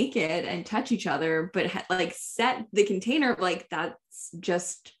be naked and touch each other, but like set the container of like, that's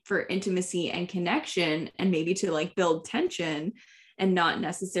just for intimacy and connection, and maybe to like build tension, and not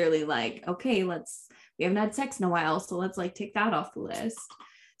necessarily like, okay, we haven't had sex in a while, so let's like take that off the list.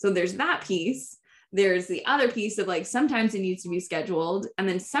 So there's that piece. There's the other piece of like, sometimes it needs to be scheduled. And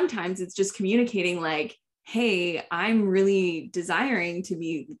then sometimes it's just communicating like, hey, I'm really desiring to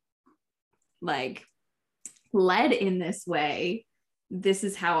be like led in this way. This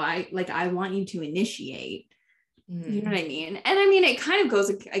is how I want you to initiate. You know what I mean? And I mean, it kind of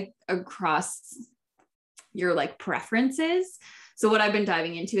goes across your like preferences. So what I've been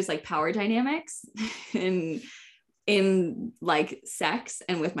diving into is like power dynamics in like sex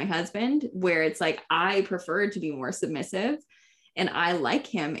and with my husband, where it's like, I prefer to be more submissive and I like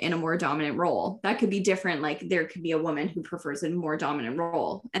him in a more dominant role. That could be different. Like there could be a woman who prefers a more dominant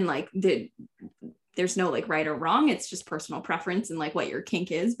role, and like there's no like right or wrong. It's just personal preference and like what your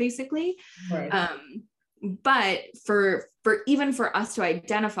kink is basically. Right. But for even for us to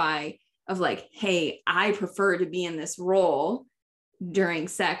identify of like, hey, I prefer to be in this role during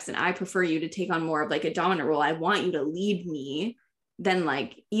sex, and I prefer you to take on more of like a dominant role. I want you to lead me. Then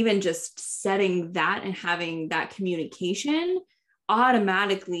like even just setting that and having that communication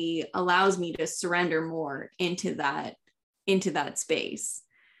automatically allows me to surrender more into that space.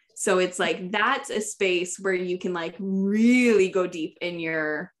 So it's like, that's a space where you can like really go deep in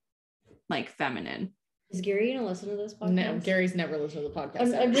your like feminine. Is Gary gonna listen to this podcast? No, Gary's never listened to the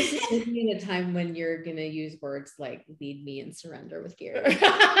podcast. I'm just thinking in a time when you're gonna use words like lead me and surrender with Gary.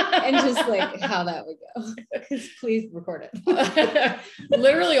 And just like how that would go. Because please record it.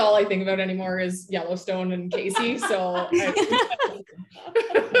 Literally all I think about anymore is Yellowstone and Casey. So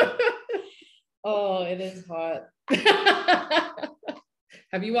oh, it is hot.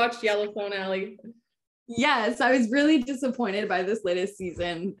 Have you watched Yellowstone, Allie? Yes, I was really disappointed by this latest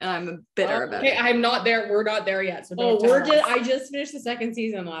season, and I'm bitter about it. I'm not there. We're not there yet. So I just finished the second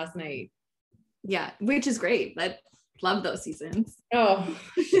season last night. Yeah, which is great. I love those seasons. Oh,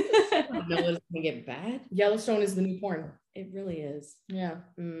 I don't know it's gonna get bad. Yellowstone is the new porn. It really is. Yeah.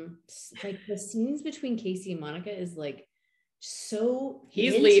 Like the scenes between Casey and Monica is like so.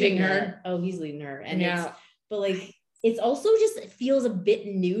 He's leading her. Oh, he's leading her, and yeah. But like. It's also just, it feels a bit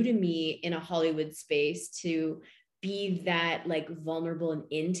new to me in a Hollywood space to be that like vulnerable and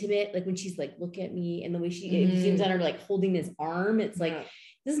intimate. Like when she's like, look at me, and the way she zooms on her, like holding his arm. It's like, it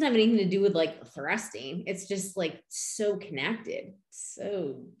doesn't have anything to do with like thrusting. It's just like so connected.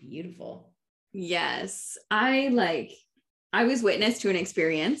 So beautiful. Yes. I was witness to an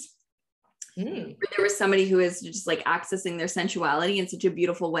experience where there was somebody who is just like accessing their sensuality in such a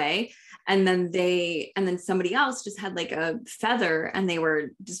beautiful way. And then somebody else just had like a feather, and they were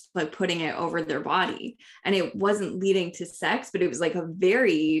just like putting it over their body, and it wasn't leading to sex, but it was like a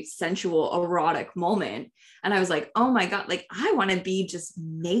very sensual, erotic moment. And I was like, oh my God, like I want to be just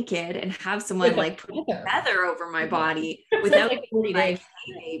naked and have someone like put a feather over my body without like 40 days,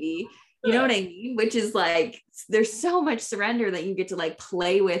 maybe. You know what I mean? Which is like, there's so much surrender that you get to like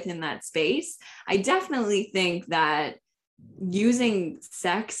play with in that space. I definitely think that using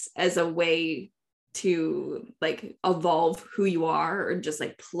sex as a way to like evolve who you are, or just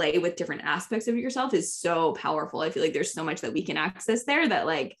like play with different aspects of yourself, is so powerful. I feel like there's so much that we can access there that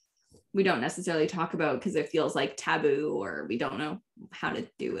like we don't necessarily talk about because it feels like taboo, or we don't know how to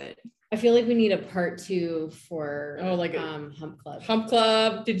do it. I feel like we need a part 2 for Hump Club. Hump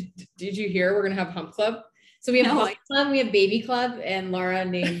Club. Did you hear we're gonna have Hump Club? So we have Hump Club, we have Baby Club, and Laura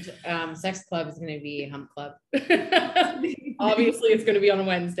named Sex Club is going to be Hump Club. Obviously, it's going to be on a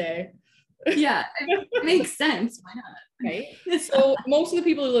Wednesday. Yeah, it makes sense. Why not? Right. So most of the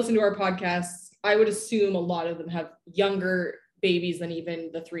people who listen to our podcasts, I would assume a lot of them have younger babies than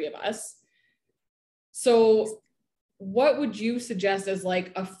even the three of us. So what would you suggest as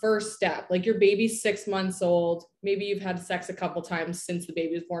like a first step? Like your baby's 6 months old. Maybe you've had sex a couple times since the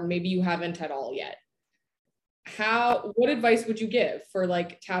baby was born. Maybe you haven't at all yet. What advice would you give for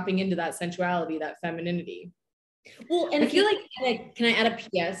like tapping into that sensuality, that femininity? Well, and I feel like, can I add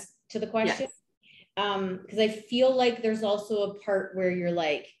a PS to the question? Yes. Because I feel like there's also a part where you're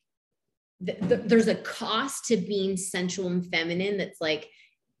like, there's a cost to being sensual and feminine that's like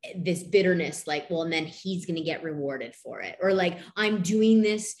this bitterness, like, well, and then he's going to get rewarded for it. Or like, I'm doing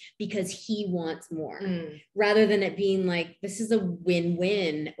this because he wants more, rather than it being like, this is a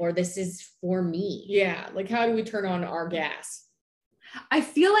win-win, or this is for me. Yeah. Like, how do we turn on our gas? I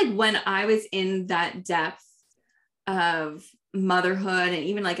feel like when I was in that depth of motherhood, and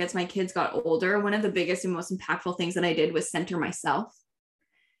even like as my kids got older, one of the biggest and most impactful things that I did was center myself.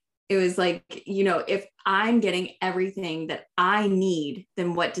 It was like, you know, if I'm getting everything that I need,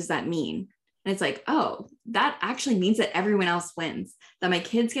 then what does that mean? And it's like, oh, that actually means that everyone else wins, that my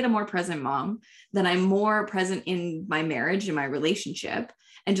kids get a more present mom, that I'm more present in my marriage and my relationship,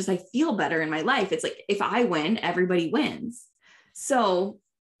 and just I feel better in my life. It's like, if I win, everybody wins. So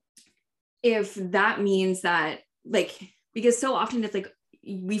if that means that, like, because so often it's like,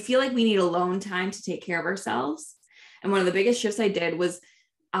 we feel like we need alone time to take care of ourselves. And one of the biggest shifts I did was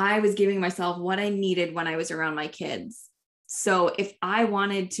I was giving myself what I needed when I was around my kids. So if I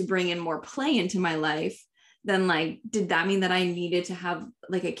wanted to bring in more play into my life, then like, did that mean that I needed to have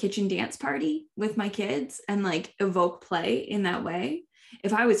like a kitchen dance party with my kids and like evoke play in that way?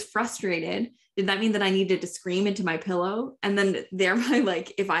 If I was frustrated, did that mean that I needed to scream into my pillow? And then thereby,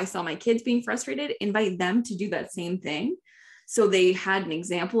 like, if I saw my kids being frustrated, invite them to do that same thing. So they had an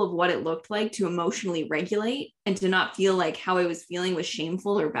example of what it looked like to emotionally regulate and to not feel like how I was feeling was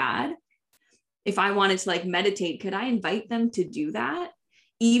shameful or bad. If I wanted to like meditate, could I invite them to do that?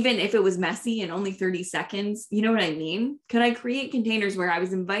 Even if it was messy and only 30 seconds, you know what I mean? Could I create containers where I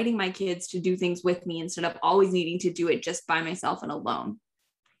was inviting my kids to do things with me instead of always needing to do it just by myself and alone?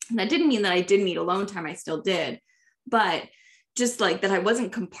 And that didn't mean that I didn't need alone time. I still did, but just like that, I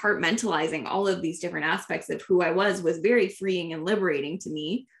wasn't compartmentalizing all of these different aspects of who I was very freeing and liberating to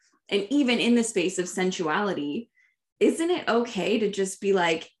me. And even in the space of sensuality, isn't it okay to just be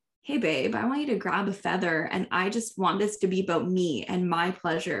like, hey babe, I want you to grab a feather, and I just want this to be about me and my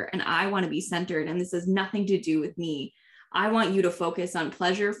pleasure, and I want to be centered, and this has nothing to do with me. I want you to focus on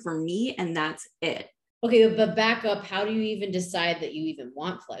pleasure for me, and that's it. Okay, but back up, how do you even decide that you even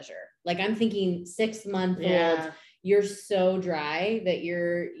want pleasure? Like, I'm thinking 6-month-old, you're so dry that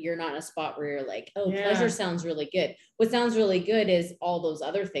you're not in a spot where you're like, oh, pleasure sounds really good. What sounds really good is all those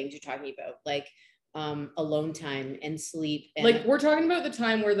other things you're talking about, like alone time and sleep. And like, we're talking about the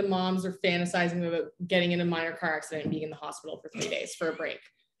time where the moms are fantasizing about getting in a minor car accident and being in the hospital for 3 days for a break.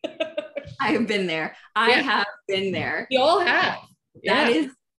 I have been there. I have been there. We all have. That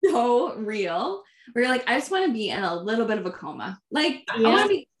is so real. Where you're like, I just want to be in a little bit of a coma. Like, I want to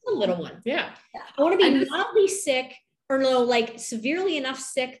be a little one. Yeah. I want to be mildly sick, or no, like severely enough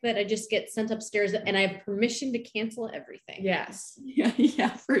sick that I just get sent upstairs and I have permission to cancel everything. Yes. Yeah,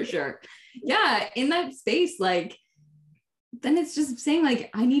 for sure. Yeah. In that space, like, then it's just saying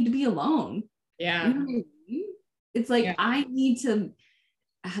like, I need to be alone. Yeah. You know what I mean? It's like, I need to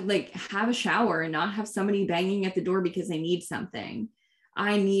have a shower and not have somebody banging at the door because they need something.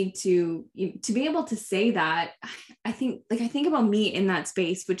 I need to be able to say that. I think about me in that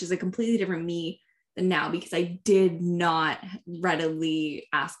space, which is a completely different me than now, because I did not readily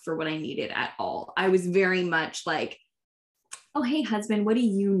ask for what I needed at all. I was very much like, oh, hey husband, what do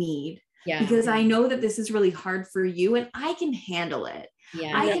you need? Yeah. Because I know that this is really hard for you and I can handle it.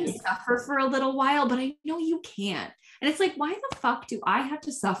 Yeah. I can suffer for a little while, but I know you can't. And it's like, why the fuck do I have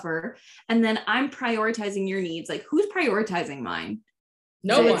to suffer? And then I'm prioritizing your needs. Like, who's prioritizing mine?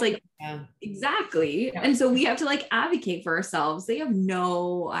 No so one. It's like, exactly. Yeah. And so we have to like advocate for ourselves. They have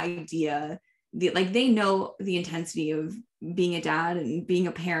no idea. They know the intensity of being a dad and being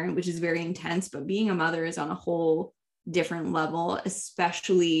a parent, which is very intense, but being a mother is on a whole different level,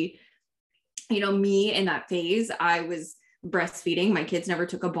 especially, me in that phase. I was breastfeeding. My kids never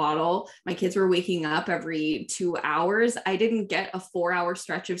took a bottle. My kids were waking up every 2 hours. I didn't get a 4-hour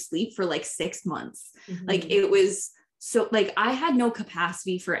stretch of sleep for like 6 months. Mm-hmm. Like, it was so like, I had no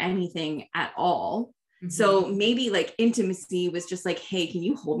capacity for anything at all. Mm-hmm. So maybe like intimacy was just like, hey, can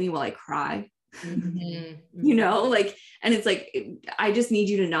you hold me while I cry? Mm-hmm. Like, and it's like, I just need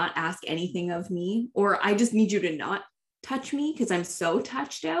you to not ask anything of me, or I just need you to not touch me because I'm so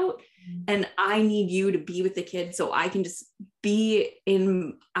touched out. Mm-hmm. And I need you to be with the kids so I can just be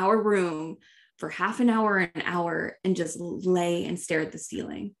in our room for half an hour, and just lay and stare at the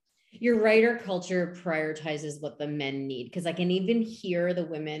ceiling. You're right. Our culture prioritizes what the men need. Because I can even hear the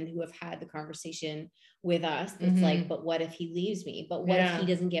women who have had the conversation with us. It's like, but what if he leaves me? But what if he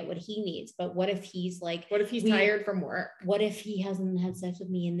doesn't get what he needs? But what if he's like, what if he's tired from work? What if he hasn't had sex with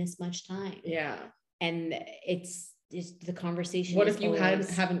me in this much time? Yeah. And it's the conversation. What if you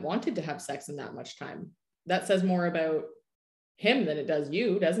haven't wanted to have sex in that much time? That says more about him than it does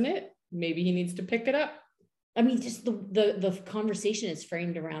you, doesn't it? maybe he needs to pick it up. I mean, just the conversation is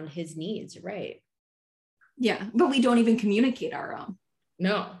framed around his needs, right? Yeah, but we don't even communicate our own.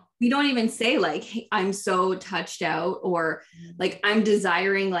 No. We don't even say like, hey, I'm so touched out, or like I'm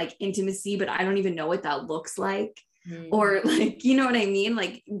desiring like intimacy, but I don't even know what that looks like. Or like, you know what I mean?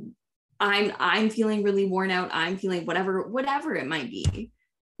 Like I'm feeling really worn out. I'm feeling whatever it might be.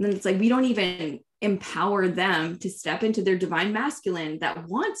 And then it's like, we don't even empower them to step into their divine masculine that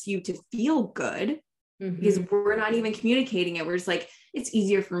wants you to feel good, because we're not even communicating it. We're just like, it's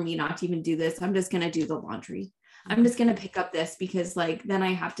easier for me not to even do this. I'm just going to do the laundry. I'm just going to pick up this because like, then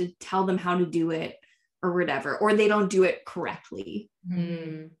I have to tell them how to do it or whatever, or they don't do it correctly.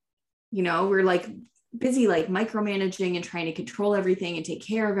 You know, we're like busy, like micromanaging and trying to control everything and take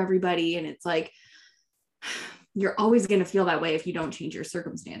care of everybody. And it's like, you're always going to feel that way if you don't change your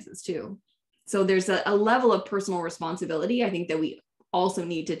circumstances too. So there's a level of personal responsibility, I think, that we also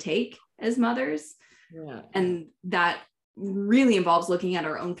need to take as mothers. Yeah. And that really involves looking at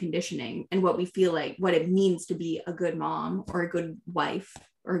our own conditioning and what we feel like, what it means to be a good mom or a good wife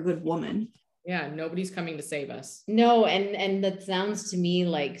or a good woman. Yeah, nobody's coming to save us. No, and that sounds to me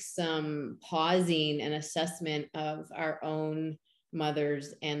like some pausing and assessment of our own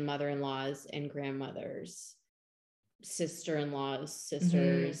mothers and mother-in-laws and grandmothers, sister-in-laws,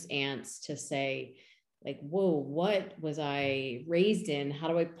 sisters, aunts, to say like, whoa, what was I raised in? How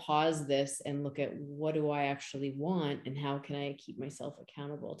do I pause this and look at what do I actually want and how can I keep myself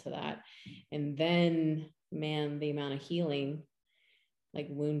accountable to that? And then, man, the amount of healing, like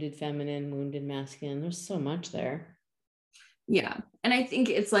wounded feminine, wounded masculine, there's so much there. Yeah. And I think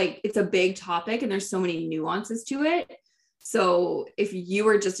it's like, it's a big topic and there's so many nuances to it. So if you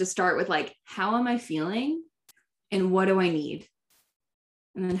were just to start with like, how am I feeling and what do I need?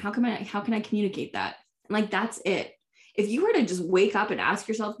 And then how can I communicate that? And like, that's it. If you were to just wake up and ask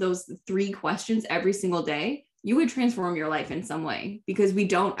yourself those 3 questions every single day, you would transform your life in some way, because we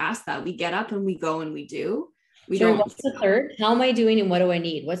don't ask that. We get up and we go and we do. We don't. What's the third? How am I doing and what do I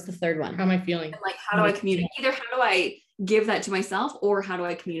need? What's the third one? How am I feeling? Like, how do I communicate? Either how do I give that to myself or how do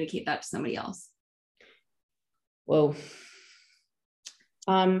I communicate that to somebody else? Whoa.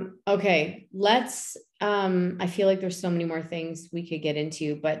 Okay. Let's, I feel like there's so many more things we could get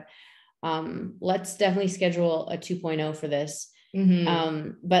into, but let's definitely schedule a 2.0 for this. But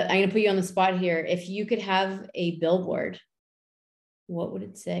I'm going to put you on the spot here. If you could have a billboard, what would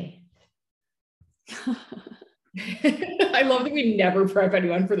it say? I love that we never prep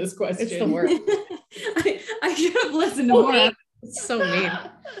anyone for this question. It's the worst. I should have listened to more. It's so mean.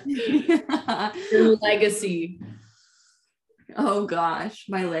 Your legacy. Oh gosh,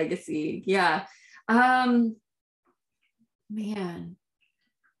 my legacy. Yeah. Man.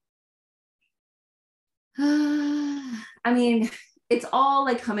 I mean, it's all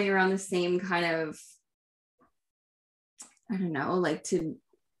like coming around the same kind of, I don't know, like to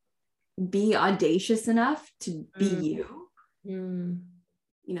be audacious enough to be you, you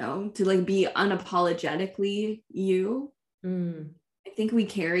know, to like be unapologetically you. I think we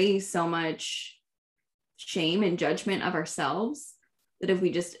carry so much shame and judgment of ourselves that if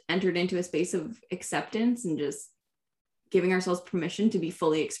we just entered into a space of acceptance and just giving ourselves permission to be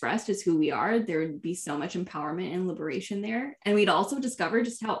fully expressed as who we are, there would be so much empowerment and liberation there. And we'd also discover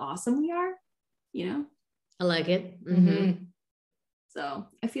just how awesome we are, you know? I like it. So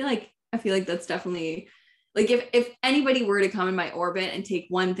I feel like that's definitely like, if anybody were to come in my orbit and take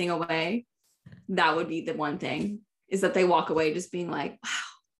one thing away, that would be the one thing, is that they walk away just being like, wow,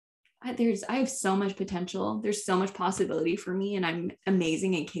 I have so much potential. There's so much possibility for me and I'm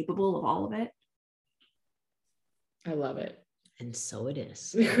amazing and capable of all of it. I love it. And so it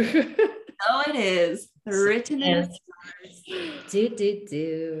is. So it is written in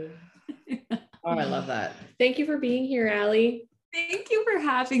do. Oh, I love that. Thank you for being here, Allie. Thank you for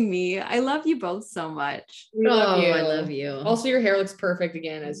having me. I love you both so much. We love you. I love you. Also, your hair looks perfect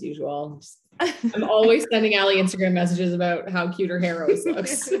again, as usual. I'm always sending Allie Instagram messages about how cute her hair always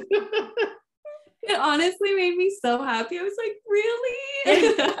looks. It honestly made me so happy. I was like, really?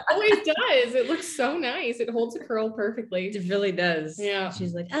 It always does. It looks so nice. It holds a curl perfectly. It really does. Yeah.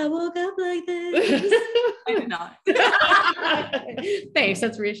 She's like, I woke up like this. I did not. Thanks.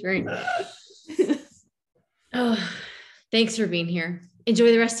 That's reassuring. Oh, thanks for being here.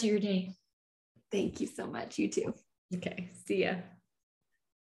 Enjoy the rest of your day. Thank you so much. You too. Okay. See ya.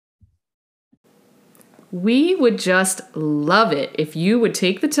 We would just love it if you would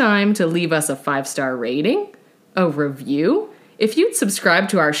take the time to leave us a 5-star rating, a review. If you'd subscribe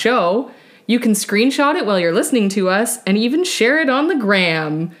to our show, you can screenshot it while you're listening to us and even share it on the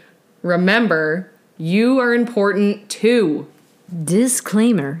gram. Remember, you are important too.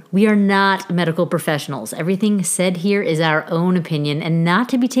 Disclaimer, we are not medical professionals. Everything said here is our own opinion and not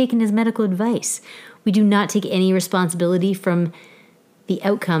to be taken as medical advice. We do not take any responsibility from the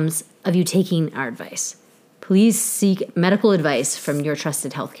outcomes of you taking our advice. Please seek medical advice from your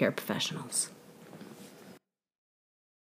trusted healthcare professionals.